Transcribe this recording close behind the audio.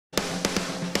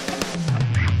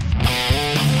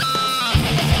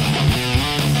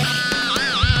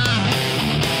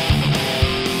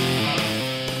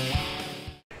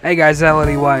Hey guys,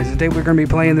 REVIEW-LODWise. Today we're going to be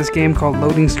playing this game called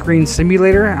Loading Screen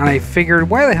Simulator, and I figured,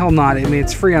 why the hell not? I mean,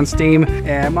 it's free on Steam,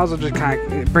 and I might as well just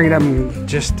kind of bring it up and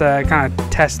just kind of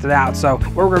test it out. So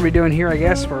what we're going to be doing here, I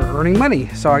guess, we're earning money.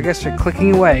 So I guess we're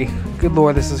clicking away. Good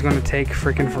lord, this is going to take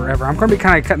freaking forever. I'm going to be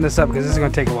kind of cutting this up because this is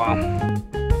going to take a while.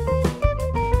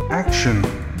 Action.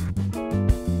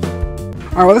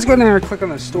 Alright, well, let's go down there and click on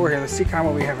the store here. Let's see kind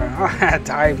of what we have.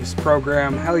 Times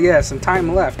program. Hell yeah, some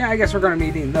time left. Yeah, I guess we're going to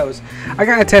be needing those. I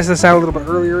kind of tested this out a little bit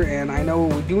earlier, and I know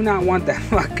we do not want that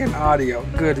fucking audio.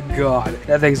 Good God.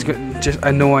 That thing's just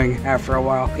annoying after a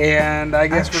while. And I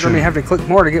guess we're going to have to click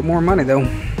more to get more money, though.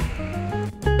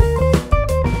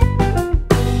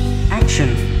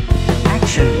 Action.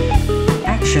 Action.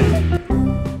 Action.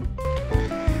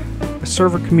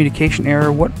 Server communication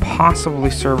error. What possibly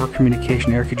server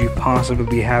communication error could you possibly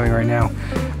be having right now?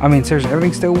 I mean, seriously,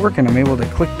 everything's still working. I'm able to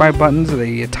click by buttons.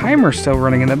 The timer's still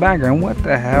running in the background. What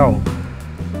the hell?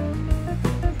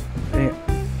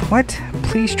 What?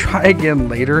 Please try again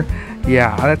later.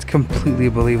 Yeah, that's completely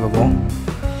believable.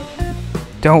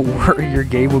 Don't worry, your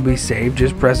game will be saved.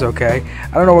 Just press OK.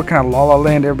 I don't know what kind of la la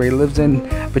land everybody lives in,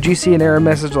 but you see an error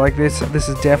message like this, this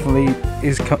is definitely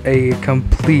a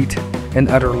complete and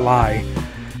utter lie.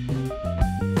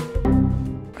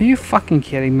 Are you fucking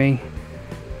kidding me?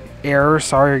 Error,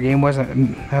 sorry your game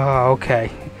wasn't... Oh, okay.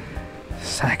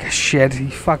 Sack of shit, you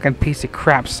fucking piece of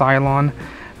crap, Cylon.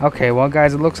 Okay, well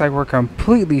guys, it looks like we're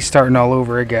completely starting all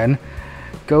over again.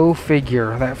 Go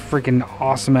figure. That freaking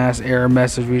awesome ass error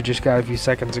message we just got a few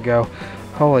seconds ago.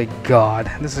 Holy God,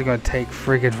 this is gonna take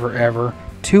freaking forever.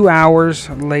 2 hours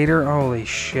later, holy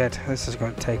shit, this is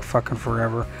gonna take fucking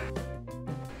forever.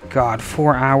 God,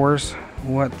 4 hours?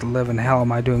 What the living hell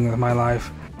am I doing with my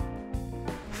life?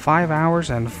 5 hours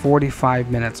and 45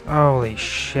 minutes. Holy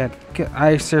shit.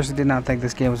 I seriously did not think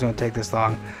this game was going to take this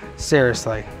long.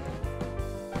 Seriously.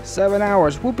 7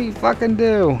 hours. Whoopee fucking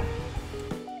do.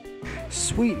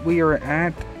 Sweet, we are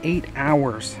at 8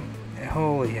 hours.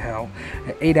 Holy hell.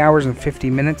 8 hours and 50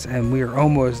 minutes and we are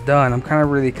almost done. I'm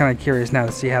really curious now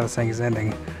to see how this thing is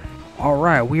ending.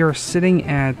 Alright, we are sitting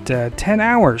at 10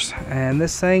 hours, and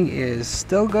this thing is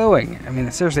still going. I mean,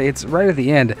 seriously, it's right at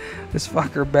the end. This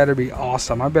fucker better be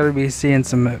awesome. I better be seeing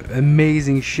some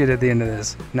amazing shit at the end of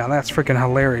this. Now, that's freaking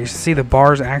hilarious. See the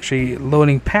bars actually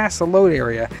loading past the load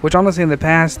area, which honestly in the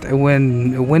past,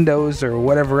 when Windows or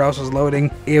whatever else was loading,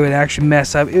 it would actually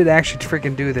mess up. It would actually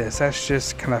freaking do this. That's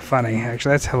just kind of funny.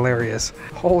 Actually, that's hilarious.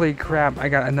 Holy crap, I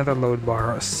got another load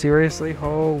bar. Seriously?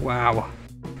 Oh, wow.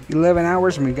 11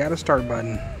 hours and we got a start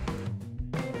button.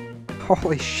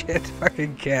 Holy shit,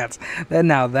 fucking cats.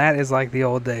 Now that is like the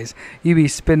old days. You be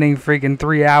spending freaking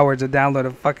 3 hours to download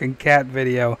a fucking cat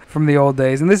video from the old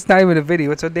days. And this is not even a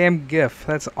video, it's a damn GIF.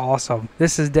 That's awesome.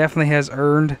 This definitely has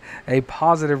earned a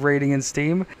positive rating in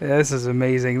Steam. Yeah, this is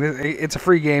amazing. It's a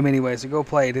free game anyway, so go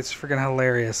play it. It's freaking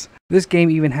hilarious. This game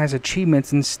even has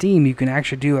achievements in Steam. You can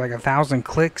actually do like 1,000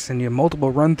 clicks and you have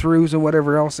multiple run-throughs and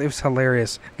whatever else. It's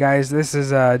hilarious. Guys, this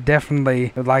is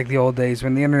definitely like the old days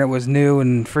when the internet was new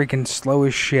and freaking slow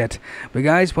as shit. But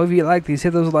guys, if you like these,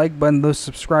 hit those like button, those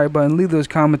subscribe button, leave those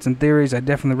comments and theories. I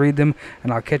definitely read them,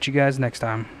 and I'll catch you guys next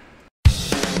time.